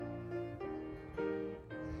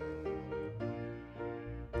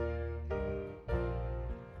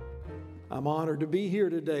I'm honored to be here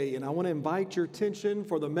today, and I want to invite your attention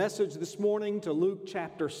for the message this morning to Luke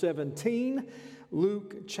chapter 17.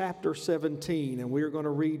 Luke chapter 17, and we are going to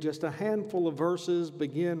read just a handful of verses,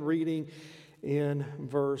 begin reading in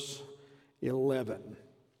verse 11.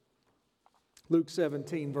 Luke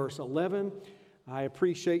 17, verse 11. I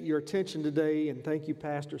appreciate your attention today, and thank you,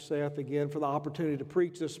 Pastor Seth, again for the opportunity to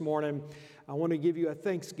preach this morning. I want to give you a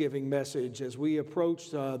Thanksgiving message. As we approach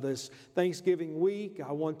this Thanksgiving week,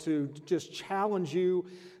 I want to just challenge you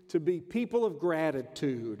to be people of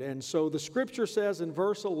gratitude. And so the scripture says in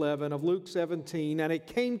verse 11 of Luke 17, "And it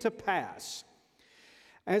came to pass,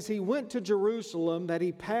 as he went to Jerusalem, that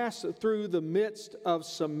he passed through the midst of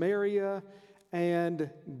Samaria and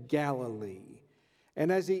Galilee.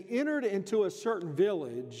 And as he entered into a certain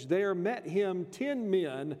village, there met him 10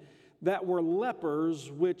 men that were lepers,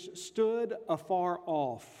 which stood afar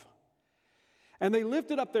off. And they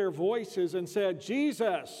lifted up their voices and said,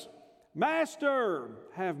 'Jesus, Master,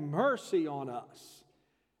 have mercy on us.'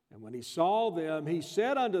 And when he saw them, he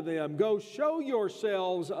said unto them, 'Go show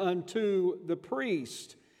yourselves unto the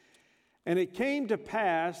priest.' And it came to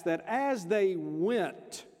pass that as they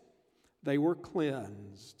went, they were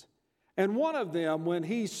cleansed. And one of them, when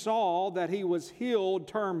he saw that he was healed,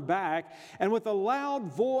 turned back, and with a loud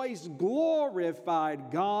voice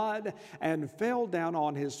glorified God, and fell down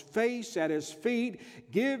on his face at his feet,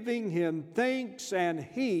 giving him thanks, and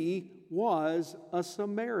he was a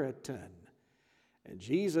Samaritan. And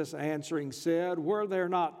Jesus answering said, 'Were there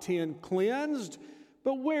not 10 cleansed?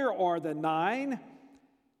 But where are the 9?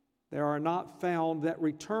 There are not found that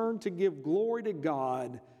returned to give glory to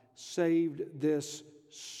God, saved this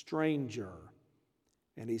stranger.'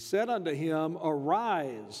 And he said unto him,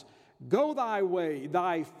 'Arise, go thy way,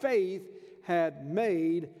 thy faith had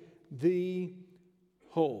made thee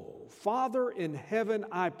whole.'" Father in heaven,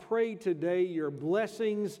 I pray today your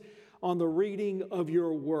blessings on the reading of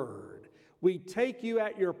your word. We take you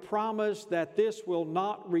at your promise that this will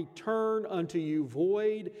not return unto you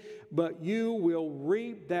void, but you will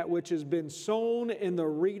reap that which has been sown in the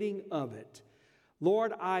reading of it.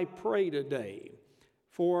 Lord, I pray today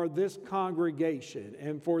for this congregation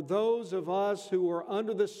and for those of us who are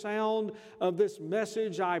under the sound of this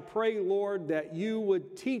message. I pray, Lord, that you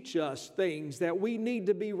would teach us things that we need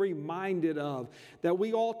to be reminded of, that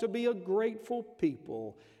we ought to be a grateful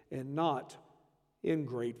people and not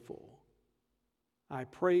ingrateful. I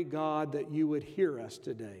pray, God, that you would hear us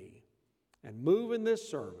today and move in this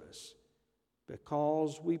service,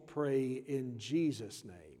 because we pray in Jesus'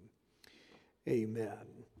 name.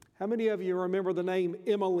 Amen. How many of you remember the name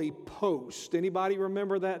Emily Post? Anybody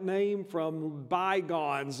remember that name from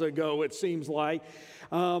bygones ago, it seems like?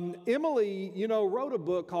 Emily, wrote a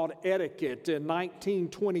book called Etiquette in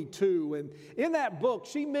 1922. And in that book,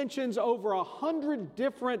 she mentions over 100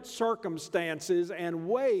 different circumstances and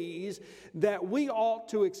ways that we ought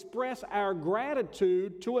to express our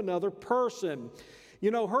gratitude to another person.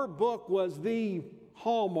 Her book was the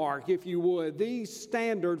hallmark, if you would, the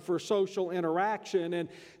standard for social interaction. And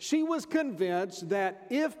she was convinced that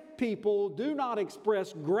if people do not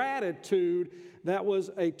express gratitude, that was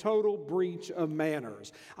a total breach of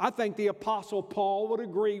manners. I think the Apostle Paul would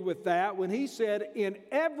agree with that when he said, "In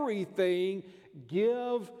everything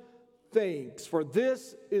give thanks, for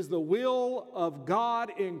this is the will of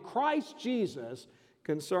God in Christ Jesus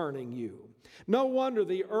concerning you." No wonder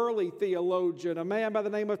the early theologian, a man by the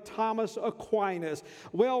name of Thomas Aquinas,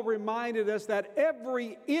 well reminded us that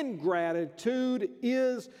every ingratitude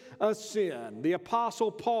is a sin. The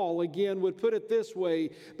Apostle Paul, again, would put it this way: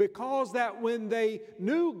 "Because that when they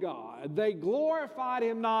knew God, they glorified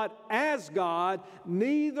him not as God,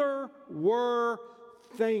 neither were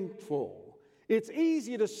thankful." It's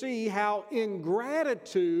easy to see how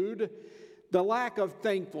ingratitude, the lack of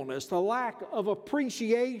thankfulness, the lack of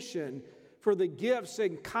appreciation for the gifts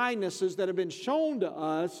and kindnesses that have been shown to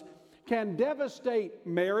us, can devastate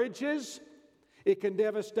marriages. It can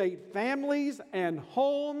devastate families and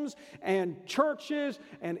homes and churches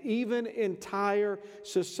and even entire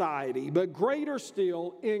society. But greater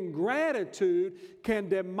still, ingratitude can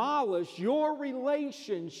demolish your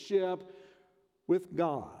relationship with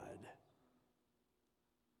God.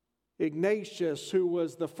 Ignatius, who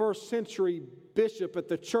was the first century bishop at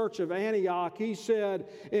the church of Antioch, he said,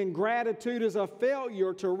 "Ingratitude is a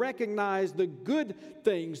failure to recognize the good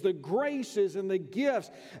things, the graces and the gifts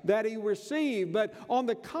that he received. But on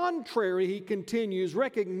the contrary," he continues,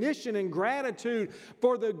 "recognition and gratitude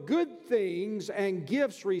for the good things and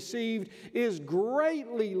gifts received is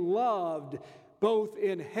greatly loved both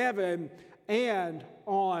in heaven and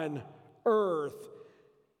on earth."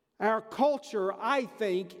 Our culture, I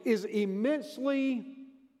think, is immensely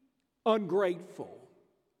ungrateful.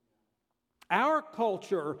 Our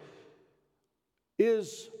culture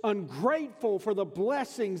is ungrateful for the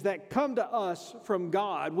blessings that come to us from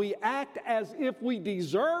God. We act as if we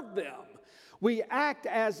deserve them. We act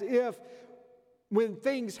as if when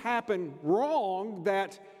things happen wrong,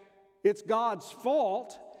 that it's God's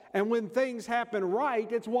fault, and when things happen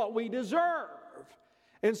right, it's what we deserve.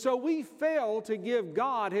 And so we fail to give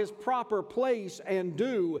God His proper place and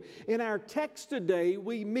due. In our text today,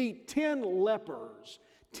 we meet 10 lepers.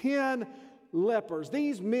 10 lepers.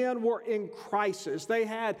 These men were in crisis. They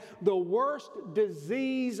had the worst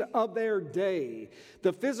disease of their day.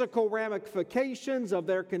 The physical ramifications of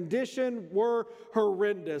their condition were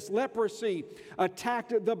horrendous. Leprosy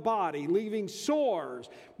attacked the body, leaving sores,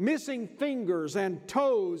 missing fingers and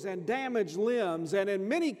toes, and damaged limbs. And in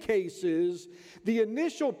many cases, the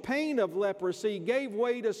initial pain of leprosy gave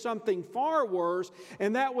way to something far worse,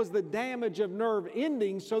 and that was the damage of nerve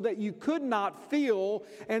endings so that you could not feel,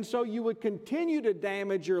 and so you would continue to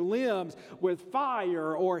damage your limbs with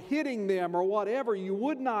fire or hitting them or whatever. You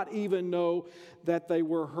would not even know that they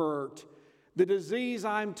were hurt. The disease,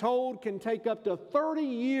 I'm told, can take up to 30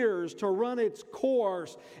 years to run its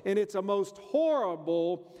course, and it's a most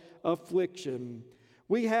horrible affliction.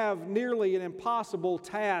 We have nearly an impossible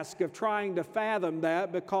task of trying to fathom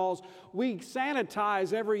that, because we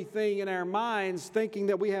sanitize everything in our minds thinking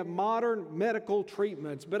that we have modern medical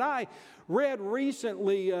treatments. But I read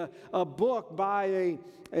recently a book by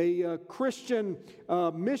a Christian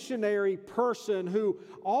missionary person who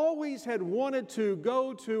always had wanted to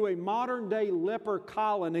go to a modern-day leper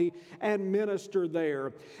colony and minister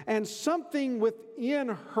there. And something within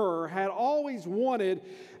her had always wanted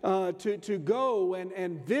to go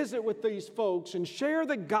and visit with these folks and share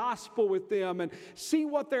the gospel with them and see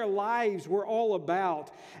what their lives were all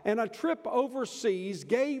about. And a trip overseas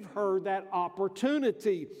gave her that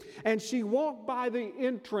opportunity. And she walked by the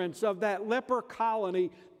entrance of that leper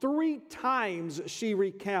colony 3 times, she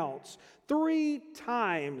recounts. 3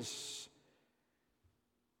 times.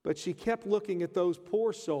 But she kept looking at those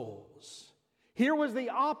poor souls. Here was the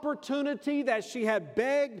opportunity that she had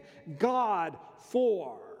begged God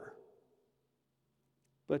for.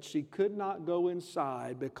 But she could not go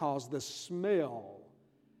inside because the smell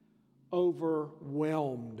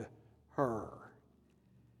overwhelmed her.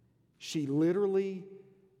 She literally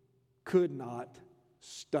could not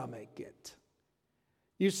stomach it.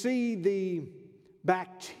 You see, the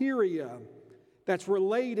bacteria that's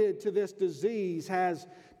related to this disease has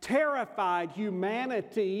terrified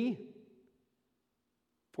humanity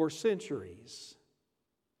for centuries.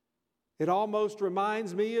 It almost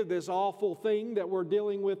reminds me of this awful thing that we're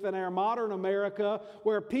dealing with in our modern America,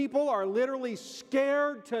 where people are literally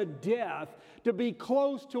scared to death to be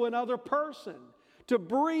close to another person, to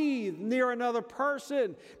breathe near another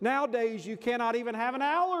person. Nowadays, you cannot even have an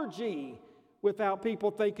allergy without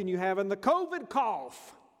people thinking you having the COVID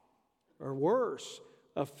cough, or worse,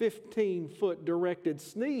 a 15-foot directed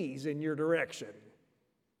sneeze in your direction.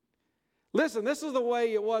 Listen, this is the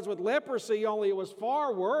way it was with leprosy, only it was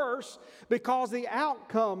far worse because the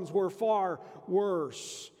outcomes were far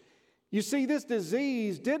worse. You see, this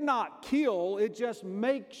disease did not kill, it just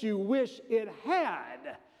makes you wish it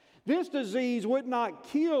had. This disease would not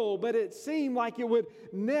kill, but it seemed like it would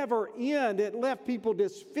never end. It left people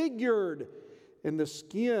disfigured, and the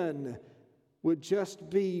skin would just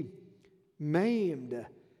be maimed.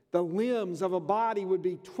 The limbs of a body would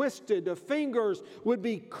be twisted. The fingers would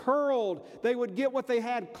be curled. They would get what they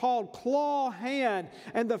had called claw hand.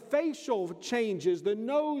 And the facial changes. The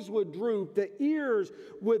nose would droop. The ears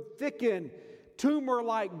would thicken.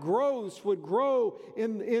 Tumor-like growths would grow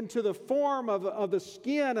into the form of the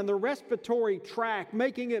skin and the respiratory tract,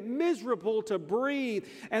 making it miserable to breathe.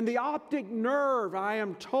 And the optic nerve, I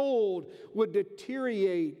am told, would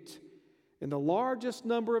deteriorate. And the largest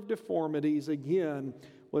number of deformities, again,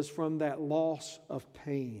 was from that loss of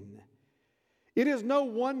pain. It is no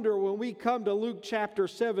wonder when we come to Luke chapter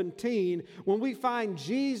 17, when we find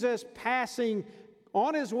Jesus passing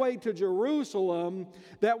on his way to Jerusalem,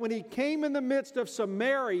 that when he came in the midst of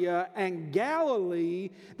Samaria and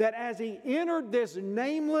Galilee, that as he entered this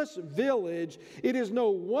nameless village, it is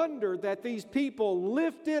no wonder that these people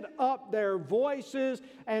lifted up their voices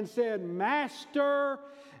and said, "Master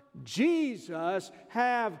Jesus,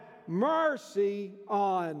 have mercy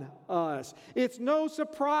on us." It's no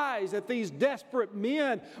surprise that these desperate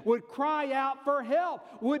men would cry out for help.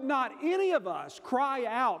 Would not any of us cry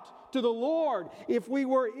out to the Lord. If we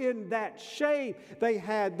were in that shape, they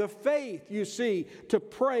had the faith, you see, to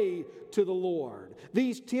pray to the Lord.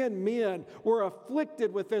 These 10 men were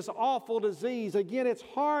afflicted with this awful disease. Again, it's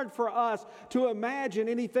hard for us to imagine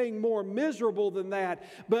anything more miserable than that.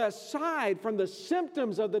 But aside from the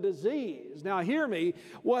symptoms of the disease, now hear me,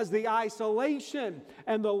 was the isolation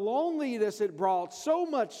and the loneliness it brought, so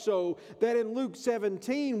much so that in Luke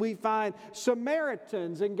 17 we find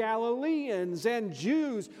Samaritans and Galileans and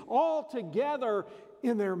Jews all together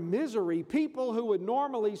in their misery. People who would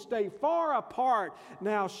normally stay far apart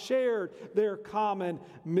now shared their common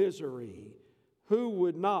misery. Who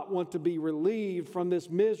would not want to be relieved from this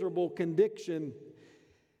miserable condition?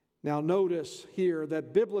 Now notice here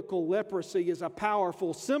that biblical leprosy is a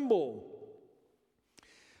powerful symbol.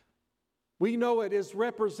 We know it is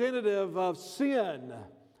representative of sin,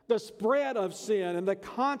 the spread of sin and the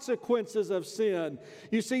consequences of sin.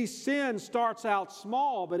 You see, sin starts out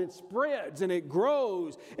small, but it spreads and it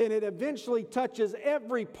grows and it eventually touches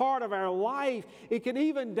every part of our life. It can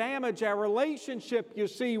even damage our relationship, you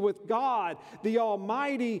see, with God, the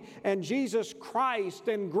Almighty, and Jesus Christ,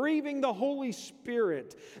 and grieving the Holy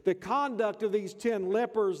Spirit. The conduct of these 10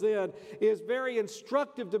 lepers then is very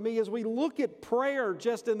instructive to me as we look at prayer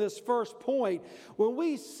just in this first point. When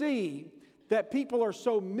we see that people are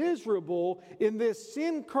so miserable in this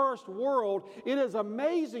sin-cursed world, it is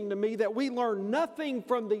amazing to me that we learn nothing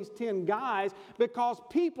from these 10 guys because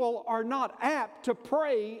people are not apt to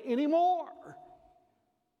pray anymore.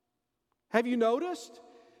 Have you noticed?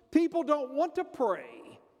 People don't want to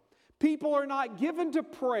pray. People are not given to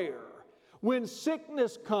prayer. When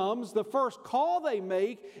sickness comes, the first call they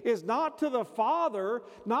make is not to the Father,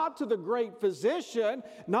 not to the great physician,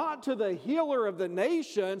 not to the healer of the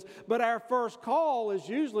nations, but our first call is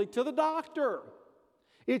usually to the doctor.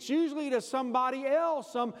 It's usually to somebody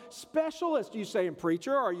else, some specialist. You say,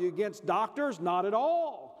 preacher, are you against doctors? Not at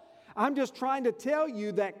all. I'm just trying to tell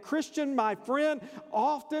you that, Christian, my friend,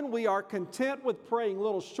 often we are content with praying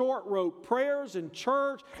little short rote prayers in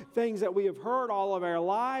church, things that we have heard all of our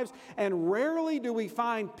lives, and rarely do we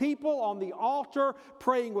find people on the altar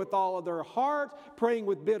praying with all of their hearts, praying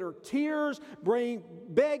with bitter tears,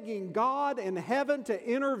 begging God in heaven to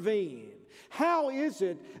intervene. How is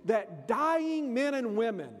it that dying men and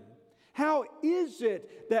women, how is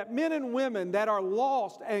it that men and women that are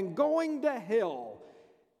lost and going to hell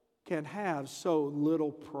can have so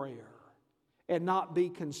little prayer and not be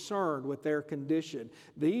concerned with their condition?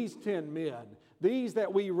 These 10 men, these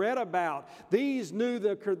that we read about, these knew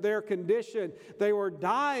their condition. They were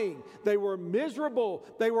dying. They were miserable.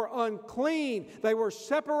 They were unclean. They were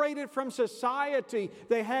separated from society.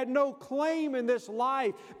 They had no claim in this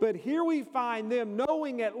life. But here we find them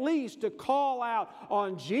knowing at least to call out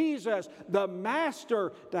on Jesus, the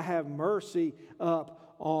Master, to have mercy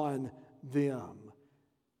up on them.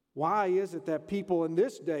 Why is it that people in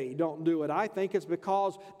this day don't do it? I think it's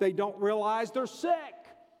because they don't realize they're sick.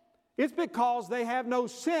 It's because they have no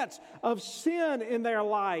sense of sin in their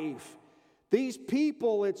life. These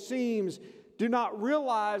people, it seems, do not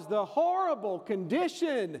realize the horrible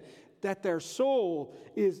condition that their soul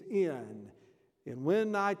is in. And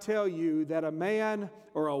when I tell you that a man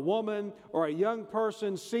or a woman or a young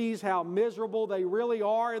person sees how miserable they really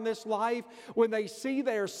are in this life, when they see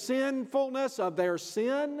their sinfulness of their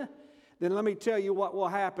sin, then let me tell you what will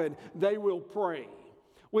happen. They will pray.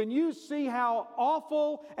 When you see how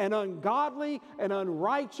awful and ungodly and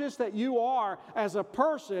unrighteous that you are as a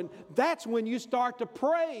person, that's when you start to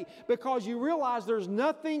pray, because you realize there's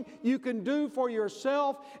nothing you can do for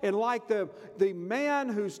yourself. And like the man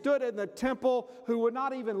who stood in the temple, who would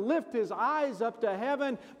not even lift his eyes up to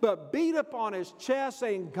heaven, but beat upon his chest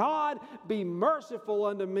saying, God, be merciful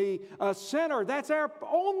unto me, a sinner. That's our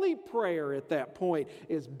only prayer at that point,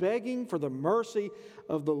 is begging for the mercy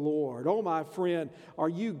of the Lord. Oh, my friend, are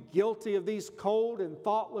you guilty of these cold and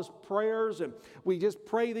thoughtless prayers? And we just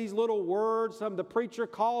pray these little words. The preacher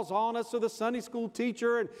calls on us, or the Sunday school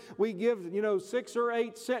teacher, and we give, 6 or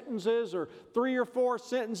 8 sentences or 3 or 4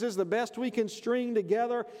 sentences, the best we can string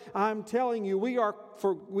together. I'm telling you, we are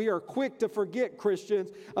quick to forget,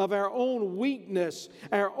 Christians, of our own weakness,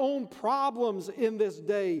 our own problems in this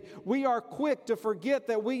day. We are quick to forget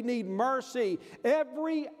that we need mercy.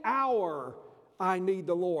 Every hour I need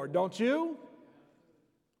the Lord, don't you?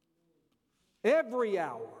 Every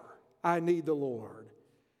hour I need the Lord.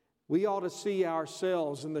 We ought to see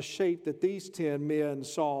ourselves in the shape that these 10 men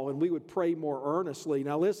saw, and we would pray more earnestly.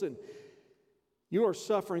 Now listen, you are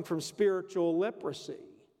suffering from spiritual leprosy.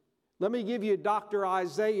 Let me give you Dr.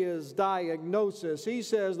 Isaiah's diagnosis. He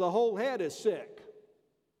says the whole head is sick,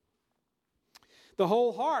 the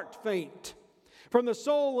whole heart faint. From the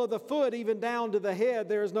sole of the foot even down to the head,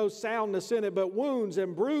 there is no soundness in it, but wounds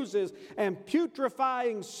and bruises and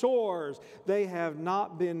putrefying sores. They have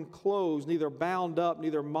not been closed, neither bound up,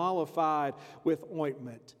 neither mollified with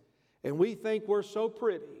ointment. And we think we're so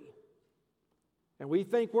pretty, and we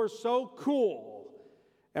think we're so cool,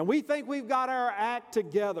 and we think we've got our act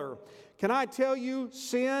together. Can I tell you,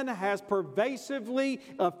 sin has pervasively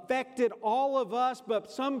affected all of us,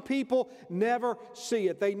 but some people never see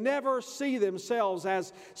it. They never see themselves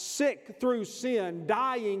as sick through sin,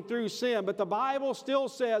 dying through sin. But the Bible still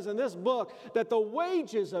says in this book that the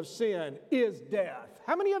wages of sin is death.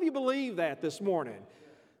 How many of you believe that this morning?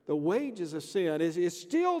 The wages of sin is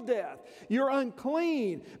still death. You're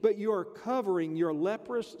unclean, but you're covering your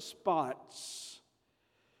leprous spots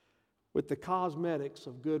with the cosmetics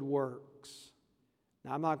of good works.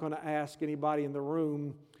 Now, I'm not going to ask anybody in the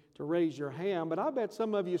room to raise your hand, but I bet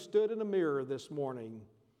some of you stood in a mirror this morning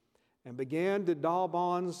and began to daub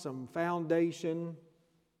on some foundation.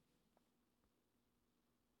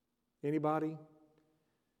 Anybody?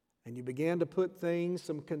 And you began to put things,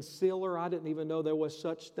 some concealer. I didn't even know there was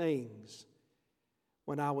such things.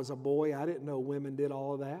 When I was a boy, I didn't know women did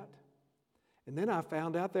all of that. And then I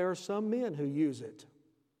found out there are some men who use it.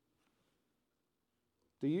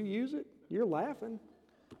 Do you use it? You're laughing.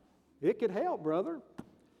 It could help, brother.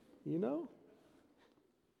 You know?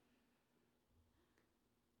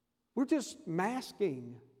 We're just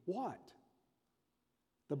masking what?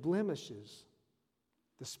 The blemishes,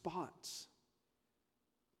 the spots.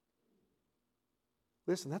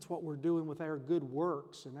 Listen, that's what we're doing with our good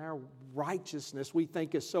works and our righteousness we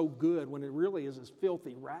think is so good when it really is as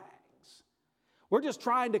filthy rags. We're just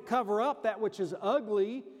trying to cover up that which is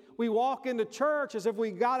ugly. We walk into church as if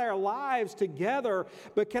we got our lives together.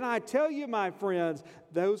 But can I tell you, my friends,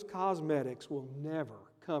 those cosmetics will never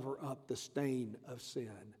cover up the stain of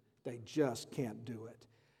sin. They just can't do it.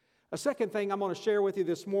 A second thing I'm going to share with you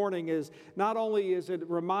this morning is not only is it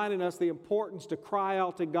reminding us the importance to cry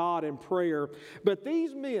out to God in prayer, but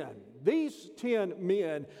these 10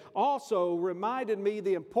 men also reminded me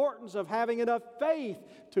the importance of having enough faith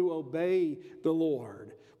to obey the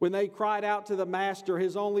Lord. When they cried out to the master,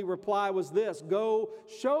 his only reply was this: "Go,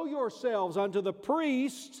 show yourselves unto the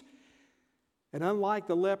priest." And unlike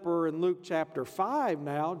the leper in Luke chapter 5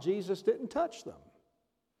 now, Jesus didn't touch them.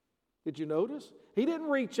 Did you notice? He didn't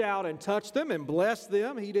reach out and touch them and bless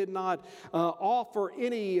them. He did not offer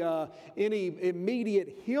any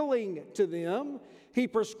immediate healing to them. He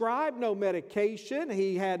prescribed no medication.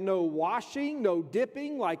 He had no washing, no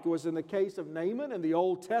dipping, like was in the case of Naaman in the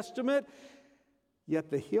Old Testament. Yet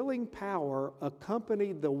the healing power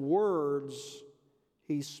accompanied the words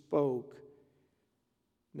he spoke.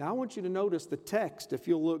 Now I want you to notice the text. If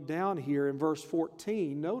you'll look down here in verse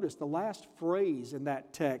 14, notice the last phrase in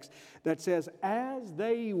that text that says, "As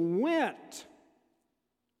they went,"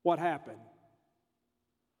 what happened?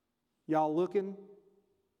 Y'all looking?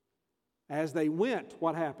 As they went,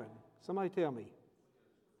 what happened? Somebody tell me.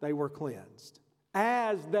 They were cleansed.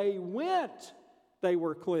 As they went, they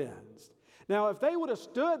were cleansed. Now, if they would have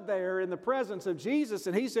stood there in the presence of Jesus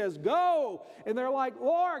and he says, "Go," and they're like,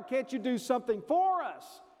 "Lord, can't you do something for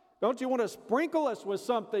us? Don't you want to sprinkle us with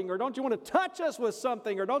something? Or don't you want to touch us with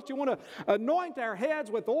something? Or don't you want to anoint our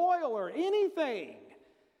heads with oil or anything?"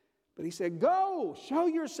 But he said, "Go, show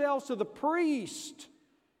yourselves to the priest."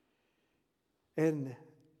 And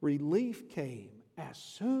relief came as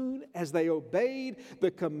soon as they obeyed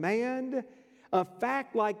the command. A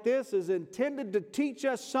fact like this is intended to teach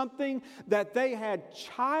us something, that they had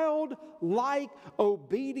childlike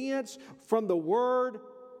obedience from the word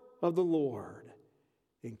of the Lord.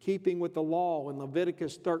 In keeping with the law in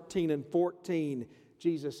Leviticus 13 and 14,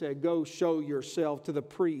 Jesus said, "Go show yourself to the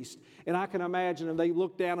priest." And I can imagine them, they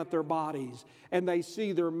look down at their bodies and they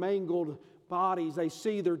see their mangled bodies, they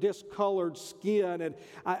see their discolored skin,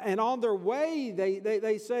 and on their way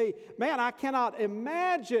they say, "Man, I cannot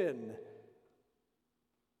imagine."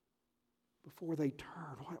 Before they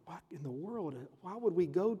turn, what in the world? Why would we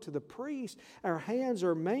go to the priest? Our hands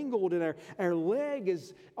are mangled and our leg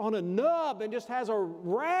is on a nub and just has a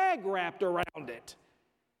rag wrapped around it.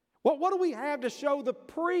 What do we have to show the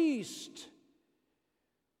priest?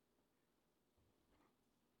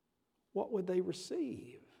 What would they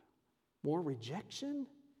receive? More rejection?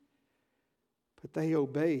 But they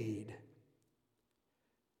obeyed.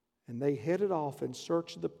 And they headed off in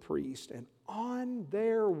search of the priest. And on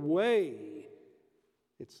their way,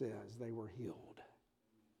 it says, they were healed.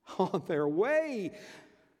 On their way.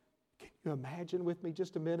 Can you imagine with me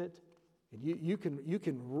just a minute? And you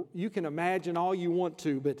can imagine all you want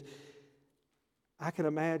to, but I can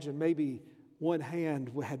imagine maybe one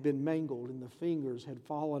hand had been mangled and the fingers had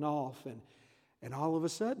fallen off, and all of a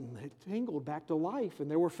sudden it tingled back to life and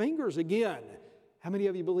there were fingers again. How many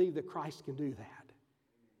of you believe that Christ can do that?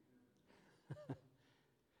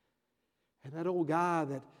 And that old guy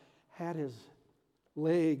that had his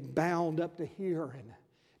leg bound up to here and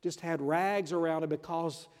just had rags around it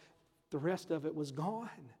because the rest of it was gone.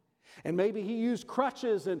 And maybe he used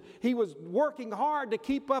crutches and he was working hard to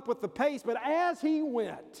keep up with the pace, but as he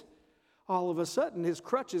went, all of a sudden his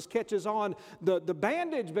crutches catches on the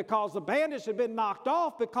bandage because the bandage had been knocked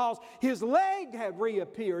off because his leg had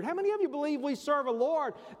reappeared. How many of you believe we serve a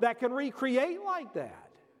Lord that can recreate like that?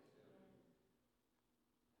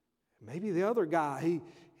 Maybe the other guy,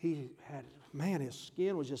 he had, man, his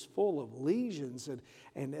skin was just full of lesions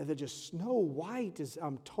and they're just snow white, as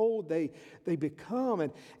I'm told they become.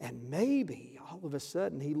 And maybe all of a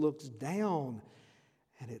sudden he looks down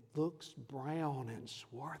and it looks brown and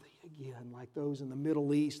swarthy again, like those in the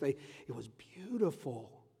Middle East. It was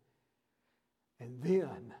beautiful. And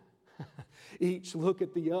then each look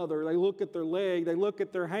at the other. They look at their leg, they look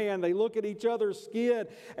at their hand, they look at each other's skin,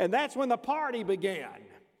 and that's when the party began.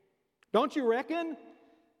 Don't you reckon?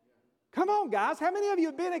 Come on, guys. How many of you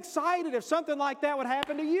have been excited if something like that would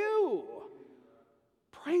happen to you?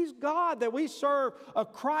 Praise God that we serve a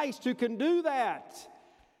Christ who can do that.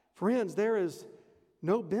 Friends, there is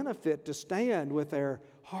no benefit to stand with our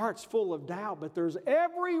hearts full of doubt, but there's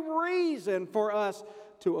every reason for us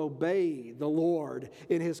to obey the Lord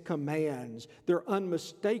in His commands. They're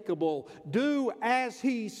unmistakable. Do as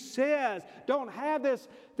He says. Don't have this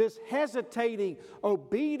hesitating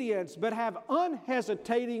obedience, but have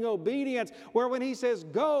unhesitating obedience where when He says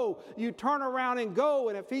go, you turn around and go.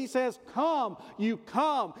 And if He says come, you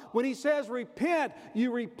come. When He says repent,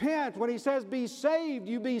 you repent. When He says be saved,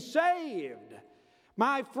 you be saved.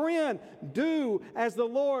 My friend, do as the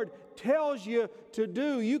Lord tells you to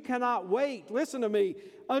do. You cannot wait, listen to me,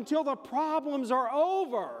 until the problems are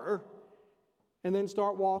over and then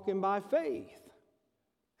start walking by faith.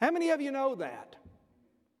 How many of you know that?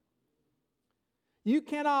 You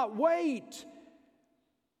cannot wait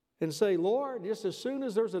and say, Lord, just as soon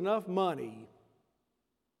as there's enough money,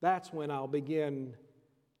 that's when I'll begin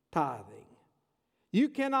tithing. You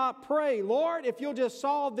cannot pray, Lord, if you'll just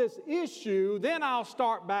solve this issue, then I'll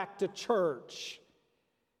start back to church.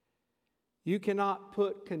 You cannot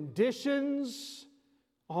put conditions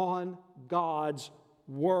on God's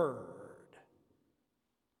Word.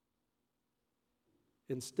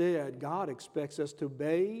 Instead, God expects us to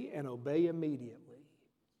obey and obey immediately.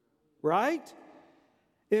 Right?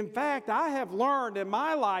 In fact, I have learned in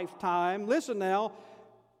my lifetime, listen now,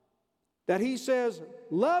 that He says,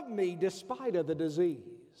 love me despite of the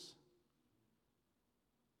disease.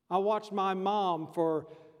 I watched my mom for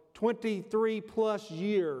 23 plus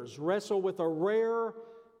years wrestle with a rare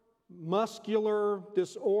muscular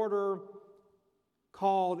disorder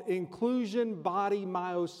called inclusion body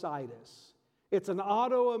myositis. It's an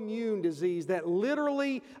autoimmune disease that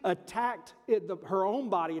literally attacked her own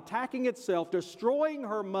body, attacking itself, destroying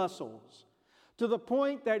her muscles to the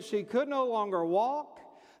point that she could no longer walk,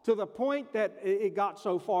 to the point that it got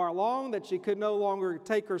so far along that she could no longer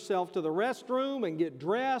take herself to the restroom and get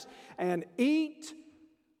dressed and eat.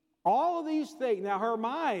 All of these things. Now, her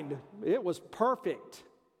mind, it was perfect.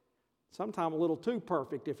 Sometimes a little too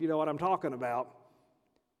perfect, if you know what I'm talking about.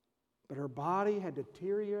 But her body had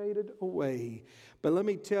deteriorated away. But let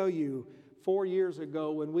me tell you, 4 years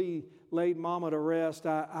ago when we laid Mama to rest,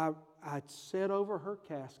 I said over her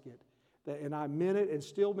casket, and I meant it and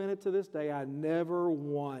still meant it to this day, I never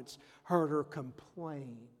once heard her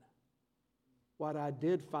complain. What I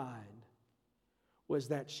did find was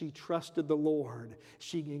that she trusted the Lord.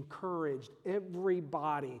 She encouraged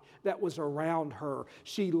everybody that was around her.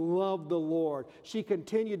 She loved the Lord. She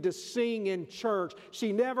continued to sing in church.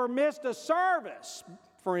 She never missed a service,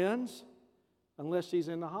 friends, unless she's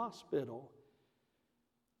in the hospital.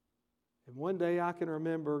 And one day I can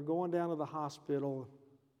remember going down to the hospital,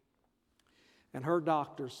 and her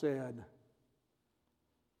doctor said,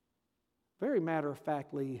 very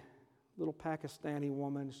matter-of-factly, little Pakistani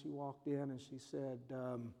woman, she walked in and she said,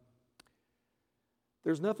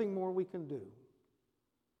 there's nothing more we can do.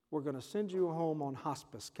 We're going to send you home on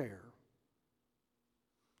hospice care.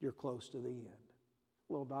 You're close to the end.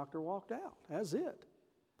 Little doctor walked out. That's it.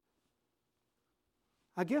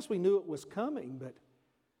 I guess we knew it was coming, but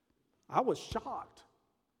I was shocked.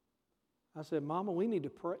 I said, Mama, we need to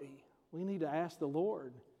pray. We need to ask the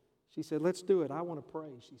Lord. She said, let's do it. I want to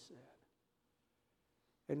pray, she said.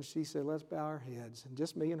 And she said, let's bow our heads. And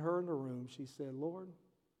just me and her in the room, she said, Lord,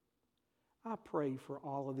 I pray for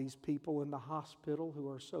all of these people in the hospital who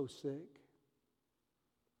are so sick.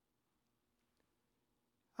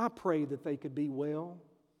 I pray that they could be well.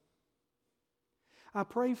 I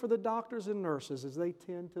pray for the doctors and nurses as they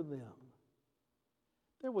tend to them.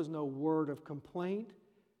 There was no word of complaint.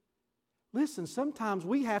 Listen, sometimes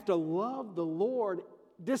we have to love the Lord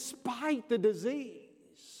despite the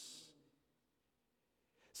disease.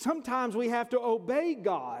 Sometimes we have to obey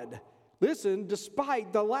God, listen,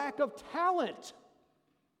 despite the lack of talent.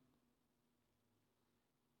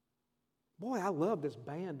 Boy, I love this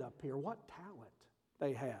band up here. What talent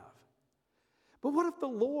they have. But what if the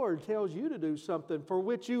Lord tells you to do something for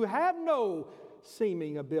which you have no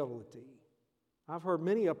seeming ability? I've heard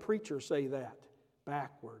many a preacher say that.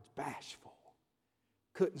 Backwards, bashful.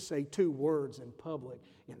 Couldn't say 2 words in public,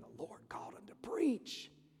 and the Lord called him to preach.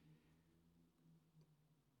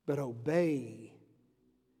 But obey.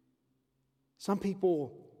 Some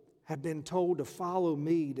people have been told to follow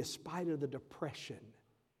me despite of the depression.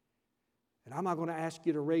 And I'm not going to ask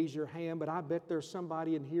you to raise your hand, but I bet there's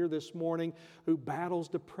somebody in here this morning who battles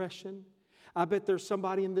depression. I bet there's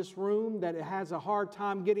somebody in this room that has a hard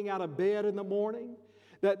time getting out of bed in the morning,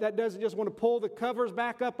 that doesn't just want to pull the covers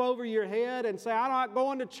back up over your head and say, I'm not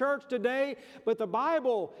going to church today. But the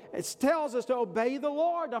Bible, it tells us to obey the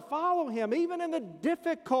Lord, to follow Him, even in the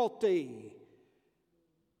difficulty.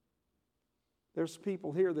 There's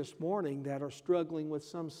people here this morning that are struggling with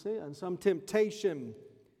some sin, some temptation.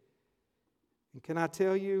 And can I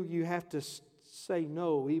tell you, you have to say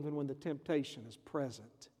no even when the temptation is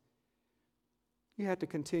present. You have to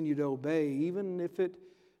continue to obey even if it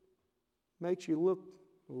makes you look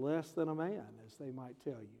less than a man, as they might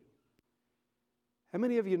tell you. How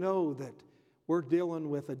many of you know that we're dealing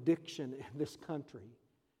with addiction in this country?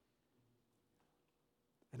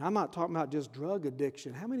 And I'm not talking about just drug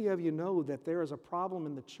addiction. How many of you know that there is a problem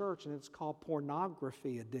in the church and it's called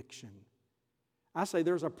pornography addiction? I say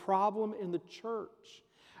there's a problem in the church.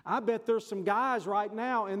 I bet there's some guys right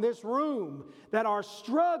now in this room that are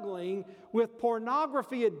struggling with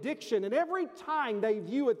pornography addiction. And every time they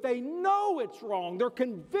view it, they know it's wrong. They're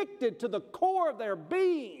convicted to the core of their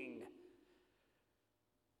being.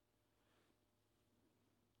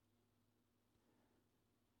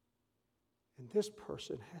 And this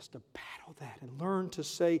person has to battle that and learn to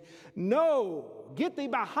say, no, get thee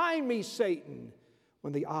behind me, Satan,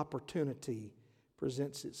 when the opportunity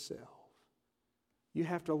presents itself. You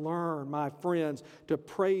have to learn, my friends, to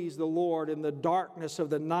praise the Lord in the darkness of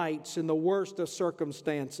the nights, in the worst of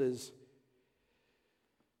circumstances.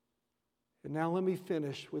 And now let me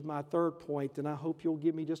finish with my third point, and I hope you'll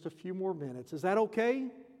give me just a few more minutes. Is that okay?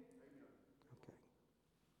 Okay.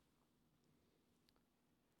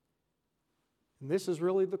 And this is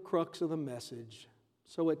really the crux of the message.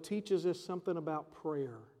 So it teaches us something about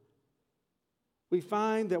prayer. We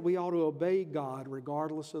find that we ought to obey God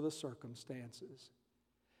regardless of the circumstances.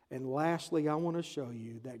 And lastly, I want to show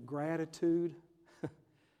you that gratitude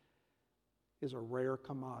is a rare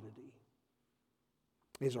commodity.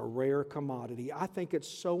 Is a rare commodity. I think it's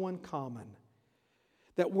so uncommon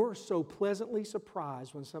that we're so pleasantly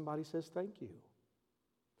surprised when somebody says thank you.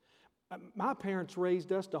 My parents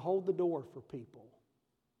raised us to hold the door for people.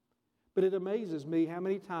 But it amazes me how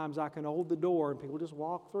many times I can hold the door and people just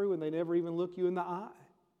walk through and they never even look you in the eye.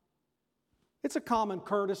 It's a common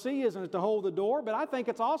courtesy, isn't it, to hold the door? But I think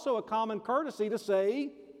it's also a common courtesy to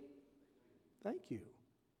say, thank you.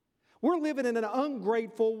 We're living in an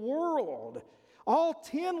ungrateful world. All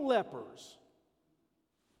 10 lepers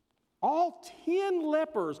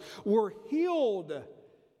were healed.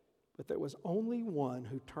 But there was only one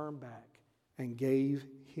who turned back and gave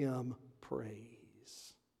Him praise.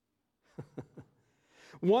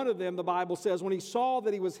 One of them, the Bible says, when he saw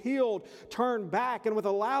that he was healed, turned back, and with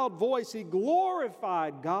a loud voice he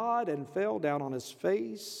glorified God and fell down on his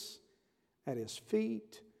face at His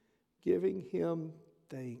feet, giving Him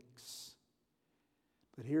thanks.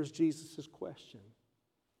 But here's Jesus' question.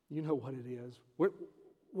 You know what it is.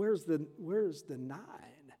 Where's the 9?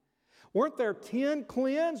 Weren't there 10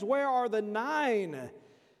 cleansed? Where are the 9?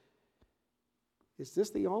 Is this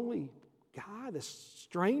the only guy, this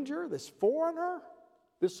stranger, this foreigner,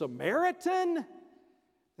 this Samaritan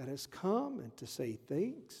that has come and to say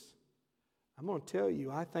thanks? I'm going to tell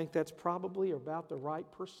you, I think that's probably about the right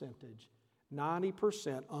percentage.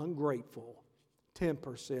 90% ungrateful,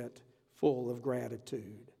 10% full of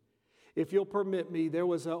gratitude. If you'll permit me, there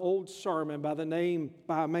was an old sermon by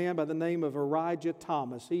a man by the name of Elijah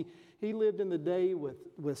Thomas. He lived in the day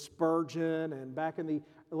with Spurgeon and back in the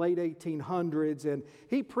late 1800s, and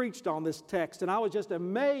he preached on this text, and I was just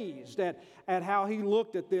amazed at how he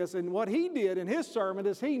looked at this. And what he did in his sermon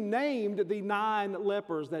is he named the 9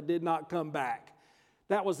 lepers that did not come back.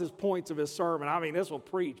 That was his points of his sermon. I mean, this will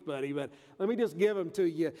preach, buddy, but let me just give them to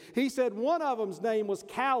you. He said one of them's name was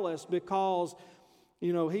Callous because,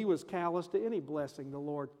 he was callous to any blessing the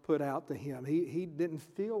Lord put out to him. He didn't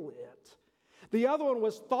feel it. The other one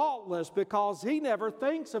was thoughtless because he never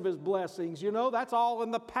thinks of his blessings. That's all in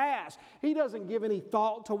the past. He doesn't give any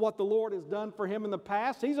thought to what the Lord has done for him in the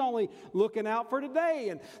past. He's only looking out for today.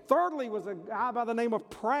 And thirdly was a guy by the name of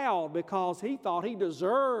Proud because he thought he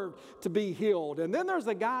deserved to be healed. And then there's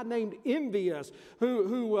a guy named Envious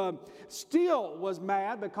who still was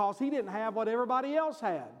mad because he didn't have what everybody else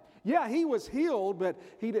had. Yeah, he was healed, but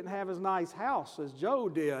he didn't have as nice house as Joe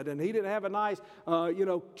did, and he didn't have a nice,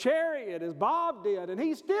 chariot as Bob did, and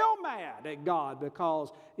he's still mad at God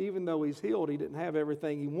because even though he's healed, he didn't have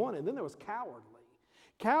everything he wanted. And then there was Cowardly.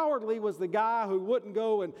 Cowardly was the guy who wouldn't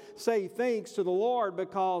go and say thanks to the Lord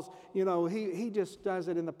because, he just does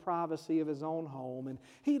it in the privacy of his own home, and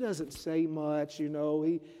he doesn't say much,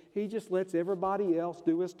 He just lets everybody else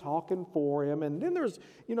do his talking for him. And then there's,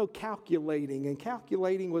 Calculating. And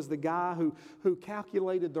Calculating was the guy who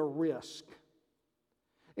calculated the risk.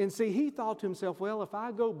 And see, he thought to himself, well, if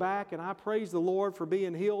I go back and I praise the Lord for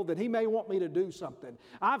being healed, then he may want me to do something.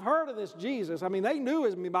 I've heard of this Jesus. I mean, they knew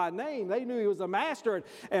him by name. They knew he was a master.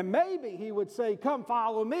 And maybe he would say, come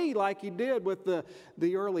follow me, like he did with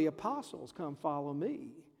the early apostles. Come follow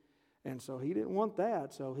me. And so he didn't want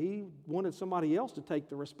that. So he wanted somebody else to take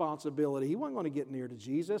the responsibility. He wasn't going to get near to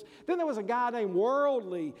Jesus. Then there was a guy named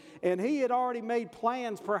Worldly, and he had already made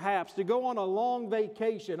plans perhaps to go on a long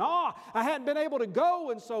vacation. I hadn't been able to go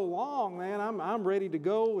in so long, man. I'm ready to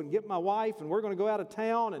go and get my wife, and we're going to go out of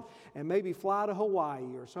town and maybe fly to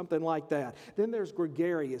Hawaii or something like that. Then there's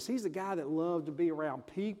Gregarious. He's the guy that loved to be around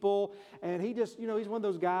people, and he just, he's one of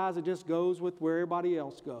those guys that just goes with where everybody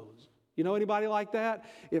else goes. You know anybody like that?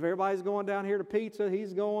 If everybody's going down here to pizza,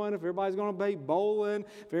 he's going. If everybody's going to play bowling,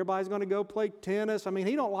 if everybody's going to go play tennis,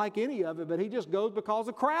 he don't like any of it, but he just goes because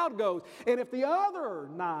the crowd goes. And if the other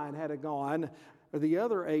 9 had gone, or the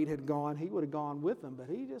other 8 had gone, he would have gone with them, but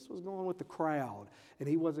he just was going with the crowd, and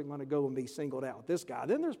he wasn't going to go and be singled out. This guy.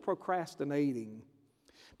 Then there's procrastinating.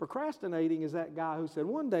 Procrastinating is that guy who said,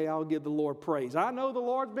 one day I'll give the Lord praise. I know the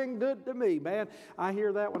Lord's been good to me, man. I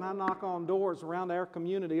hear that when I knock on doors around our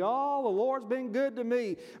community. Oh, the Lord's been good to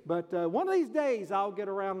me. But one of these days I'll get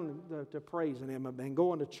around to praising Him and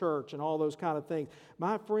going to church and all those kind of things.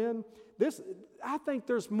 My friend, I think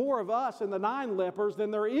there's more of us in the 9 lepers than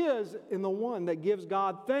there is in the one that gives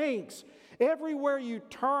God thanks. Everywhere you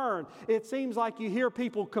turn, it seems like you hear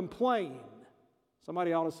people complain.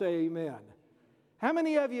 Somebody ought to say amen. How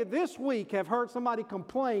many of you this week have heard somebody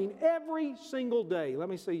complain every single day? Let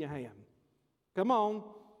me see your hand. Come on,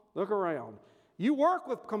 look around. You work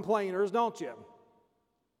with complainers, don't you?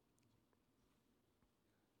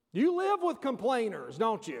 You live with complainers,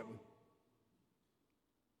 don't you?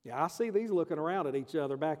 Yeah, I see these looking around at each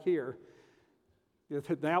other back here.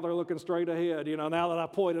 Now they're looking straight ahead, now that I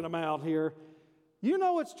pointed them out here.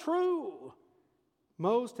 It's true.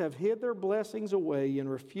 Most have hid their blessings away and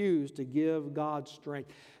refused to give God strength.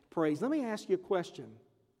 Praise. Let me ask you a question.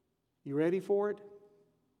 You ready for it?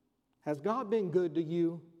 Has God been good to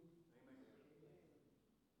you?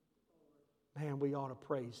 Man, we ought to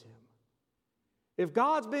praise Him. If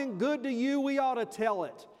God's been good to you, we ought to tell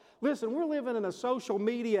it. Listen, we're living in a social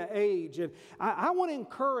media age, and I want to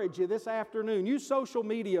encourage you this afternoon. You social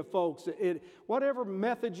media folks, whatever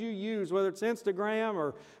method you use, whether it's Instagram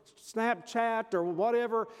or Snapchat or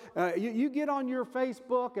whatever, you get on your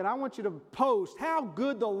Facebook, and I want you to post how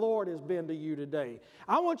good the Lord has been to you today.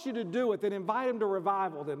 I want you to do it, then invite Him to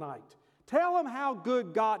revival tonight. Tell Him how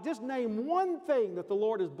good God, just name one thing that the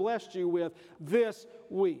Lord has blessed you with this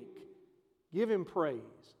week. Give Him praise.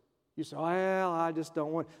 You say, well, I just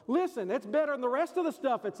don't want. Listen, it's better than the rest of the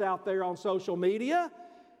stuff that's out there on social media.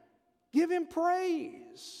 Give Him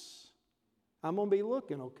praise. I'm going to be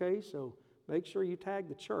looking, okay? So make sure you tag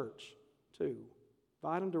the church, too.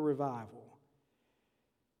 Invite them to revival.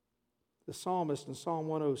 The psalmist in Psalm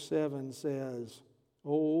 107 says,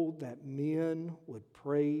 oh, that men would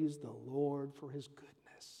praise the Lord for His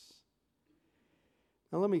goodness.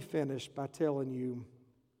 Now let me finish by telling you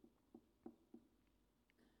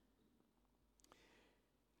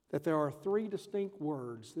that there are 3 distinct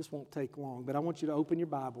words. This won't take long, but I want you to open your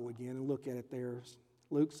Bible again and look at it there.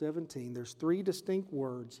 Luke 17. There's 3 distinct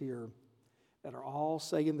words here that are all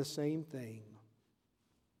saying the same thing.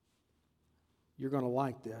 You're going to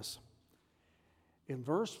like this. In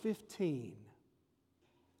verse 15,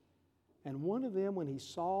 and one of them, when he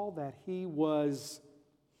saw that he was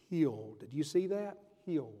healed. Did you see that?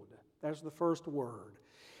 Healed. That's the first word.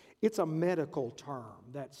 It's a medical term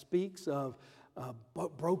that speaks of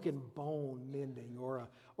broken bone mending or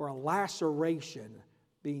a laceration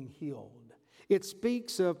being healed. It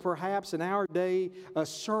speaks of perhaps in our day a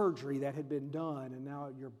surgery that had been done and now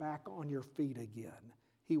you're back on your feet again.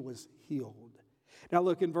 He was healed. Now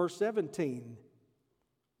look in verse 17.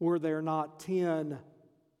 Were there not 10,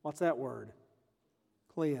 what's that word?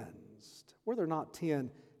 Cleansed. Were there not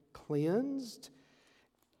 10 cleansed?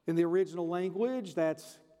 In the original language,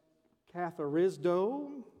 that's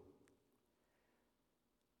katharizdo.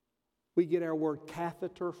 We get our word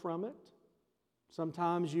catheter from it.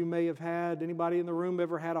 Sometimes you may have had, anybody in the room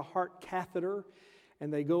ever had a heart catheter?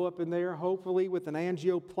 And they go up in there, hopefully with an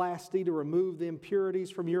angioplasty to remove the impurities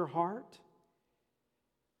from your heart.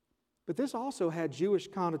 But this also had Jewish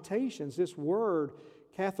connotations. This word,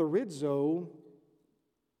 katharizo,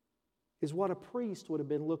 is what a priest would have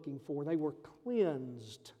been looking for. They were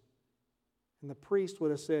cleansed. And the priest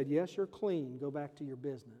would have said, yes, you're clean. Go back to your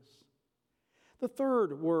business. The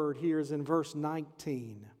third word here is in verse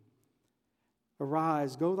 19.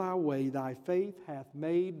 Arise, go thy way, thy faith hath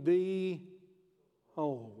made thee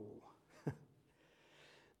whole.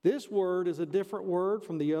 This word is a different word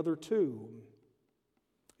from the other two.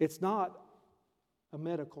 It's not a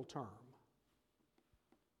medical term.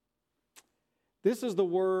 This is the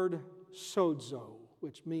word sozo,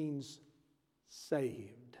 which means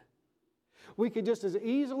saved. We could just as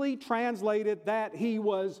easily translate it that he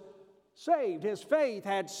was saved. His faith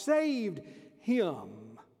had saved him.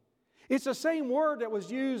 It's the same word that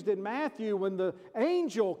was used in Matthew when the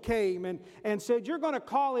angel came and said, you're going to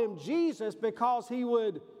call him Jesus because he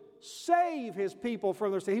would save his people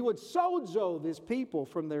from their sins. He would sozo his people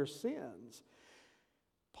from their sins.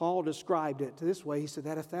 Paul described it this way. He said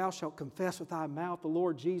that if thou shalt confess with thy mouth the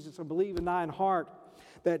Lord Jesus and believe in thine heart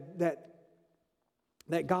that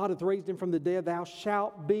God hath raised him from the dead, thou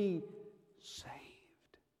shalt be saved.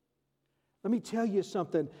 Let me tell you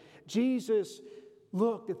something. Jesus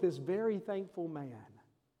looked at this very thankful man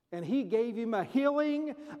and he gave him a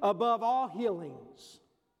healing above all healings.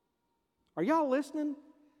 Are y'all listening?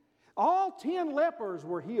 All 10 lepers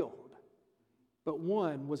were healed, but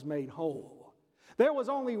one was made whole. There was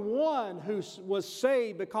only one who was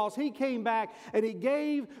saved because he came back and he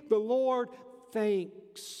gave the Lord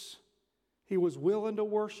thanks. He was willing to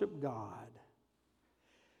worship God.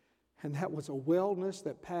 And that was a wellness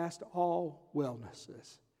that passed all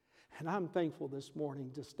wellnesses. And I'm thankful this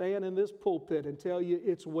morning to stand in this pulpit and tell you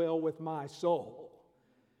it's well with my soul.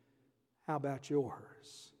 How about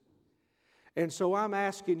yours? And so I'm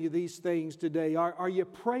asking you these things today. Are you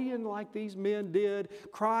praying like these men did,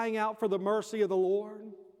 crying out for the mercy of the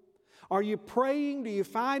Lord? Are you praying? Do you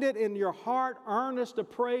find it in your heart earnest to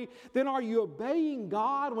pray? Then are you obeying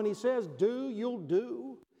God when He says do, you'll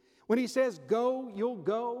do? When He says go, you'll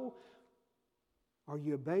go? Are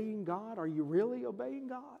you obeying God? Are you really obeying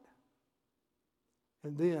God?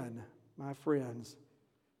 And then, my friends,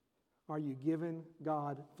 are you giving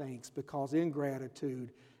God thanks? Because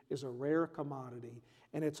ingratitude is a rare commodity,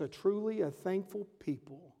 and it's truly a thankful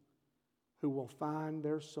people who will find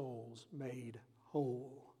their souls made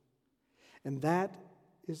whole. And that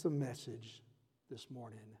is the message this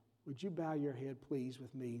morning. Would you bow your head, please,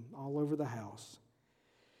 with me all over the house?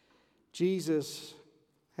 Jesus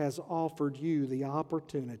has offered you the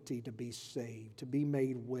opportunity to be saved, to be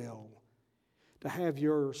made well, to have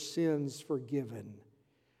your sins forgiven.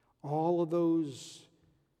 All of those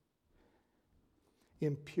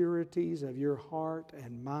impurities of your heart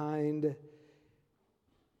and mind,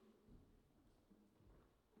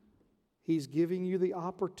 He's giving you the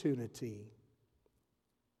opportunity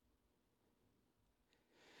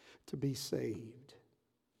to be saved.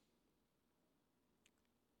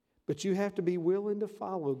 But you have to be willing to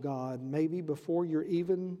follow God, maybe before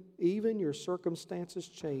even your circumstances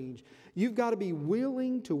change. You've got to be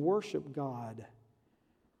willing to worship God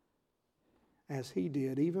as He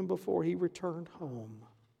did, even before He returned home.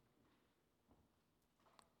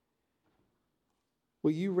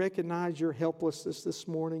 Will you recognize your helplessness this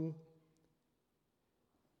morning?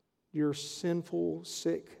 Your sinful,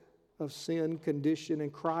 sick of sin condition,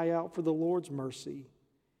 and cry out for the Lord's mercy?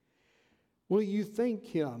 Will you thank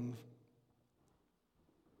Him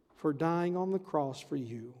for dying on the cross for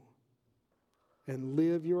you and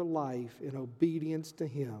live your life in obedience to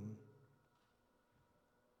Him?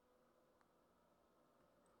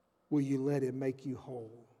 Will you let Him make you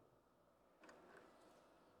whole?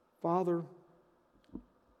 Father,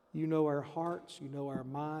 you know our hearts, you know our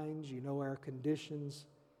minds, you know our conditions.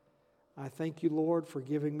 I thank you, Lord, for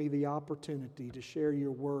giving me the opportunity to share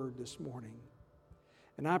your word this morning.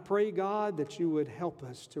 And I pray, God, that you would help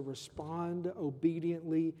us to respond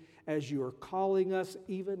obediently as you are calling us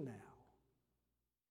even now.